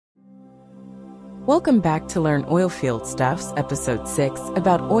Welcome back to Learn Oilfield Stuffs, Episode 6,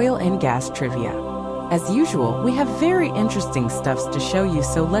 about oil and gas trivia. As usual, we have very interesting stuffs to show you,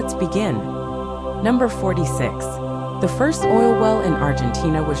 so let's begin. Number 46. The first oil well in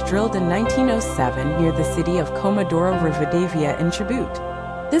Argentina was drilled in 1907 near the city of Comodoro Rivadavia in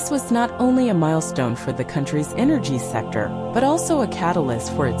Chubut. This was not only a milestone for the country's energy sector, but also a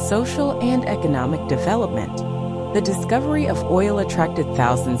catalyst for its social and economic development. The discovery of oil attracted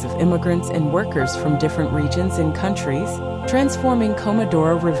thousands of immigrants and workers from different regions and countries, transforming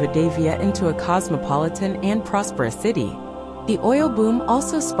Comodoro Rivadavia into a cosmopolitan and prosperous city. The oil boom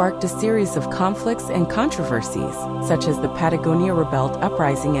also sparked a series of conflicts and controversies, such as the Patagonia Revolt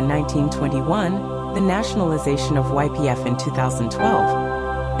uprising in 1921, the nationalization of YPF in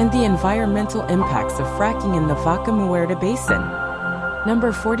 2012, and the environmental impacts of fracking in the Vaca Muerta Basin.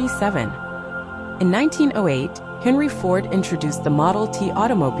 Number 47. In 1908, Henry Ford introduced the Model T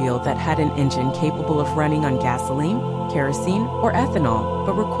automobile that had an engine capable of running on gasoline, kerosene, or ethanol,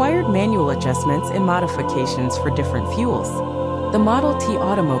 but required manual adjustments and modifications for different fuels. The Model T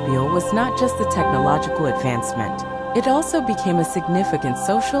automobile was not just a technological advancement, it also became a significant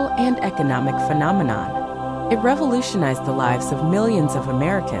social and economic phenomenon. It revolutionized the lives of millions of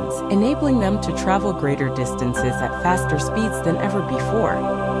Americans, enabling them to travel greater distances at faster speeds than ever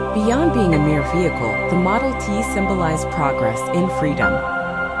before. Beyond being a mere vehicle, the Model T symbolized progress and freedom.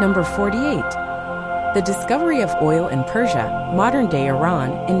 Number 48. The discovery of oil in Persia, modern-day Iran,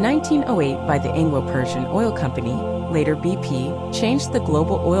 in 1908 by the Anglo-Persian Oil Company, later BP, changed the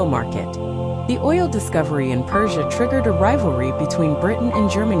global oil market. The oil discovery in Persia triggered a rivalry between Britain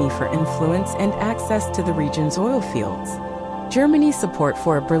and Germany for influence and access to the region's oil fields. Germany's support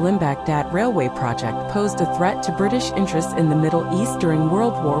for a Berlin-Baghdad railway project posed a threat to British interests in the Middle East during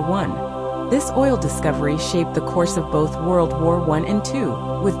World War I. This oil discovery shaped the course of both World War I and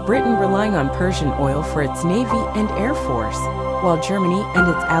II, with Britain relying on Persian oil for its navy and air force, while Germany and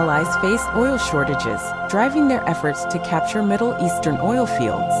its allies faced oil shortages, driving their efforts to capture Middle Eastern oil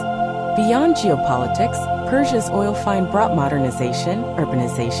fields. Beyond geopolitics, Persia's oil find brought modernization,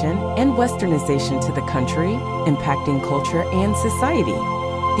 urbanization, and westernization to the country, impacting culture and society.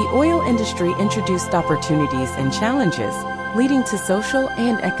 The oil industry introduced opportunities and challenges, leading to social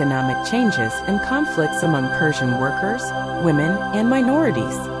and economic changes and conflicts among Persian workers, women, and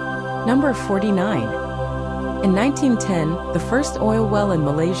minorities. Number 49. In 1910, the first oil well in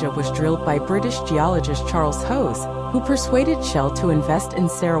Malaysia was drilled by British geologist Charles Hose, who persuaded Shell to invest in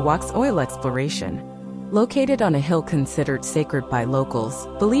Sarawak's oil exploration. Located on a hill considered sacred by locals,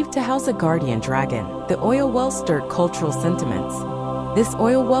 believed to house a guardian dragon, the oil well stirred cultural sentiments. This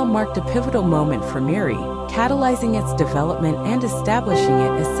oil well marked a pivotal moment for Miri, catalyzing its development and establishing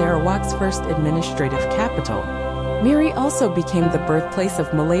it as Sarawak's first administrative capital. Miri also became the birthplace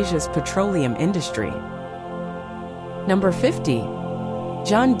of Malaysia's petroleum industry. Number 50.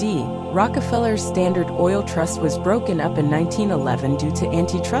 John D. Rockefeller's Standard Oil Trust was broken up in 1911 due to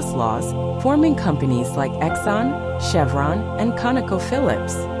antitrust laws, forming companies like Exxon, Chevron, and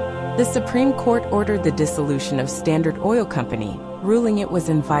ConocoPhillips. The Supreme Court ordered the dissolution of Standard Oil Company, ruling it was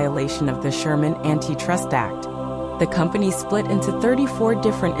in violation of the Sherman Antitrust Act. The company split into 34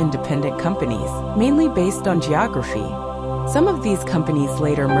 different independent companies, mainly based on geography. Some of these companies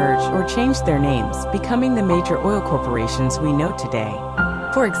later merged or changed their names, becoming the major oil corporations we know today.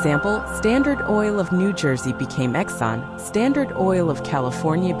 For example, Standard Oil of New Jersey became Exxon, Standard Oil of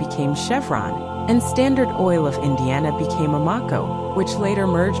California became Chevron, and Standard Oil of Indiana became Amoco, which later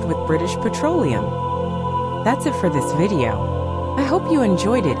merged with British Petroleum. That's it for this video. I hope you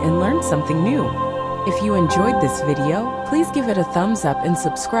enjoyed it and learned something new. If you enjoyed this video, please give it a thumbs up and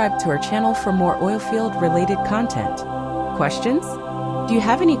subscribe to our channel for more oilfield-related content. Questions? Do you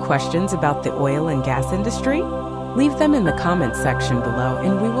have any questions about the oil and gas industry? Leave them in the comments section below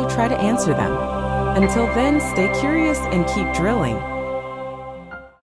and we will try to answer them. Until then, stay curious and keep drilling.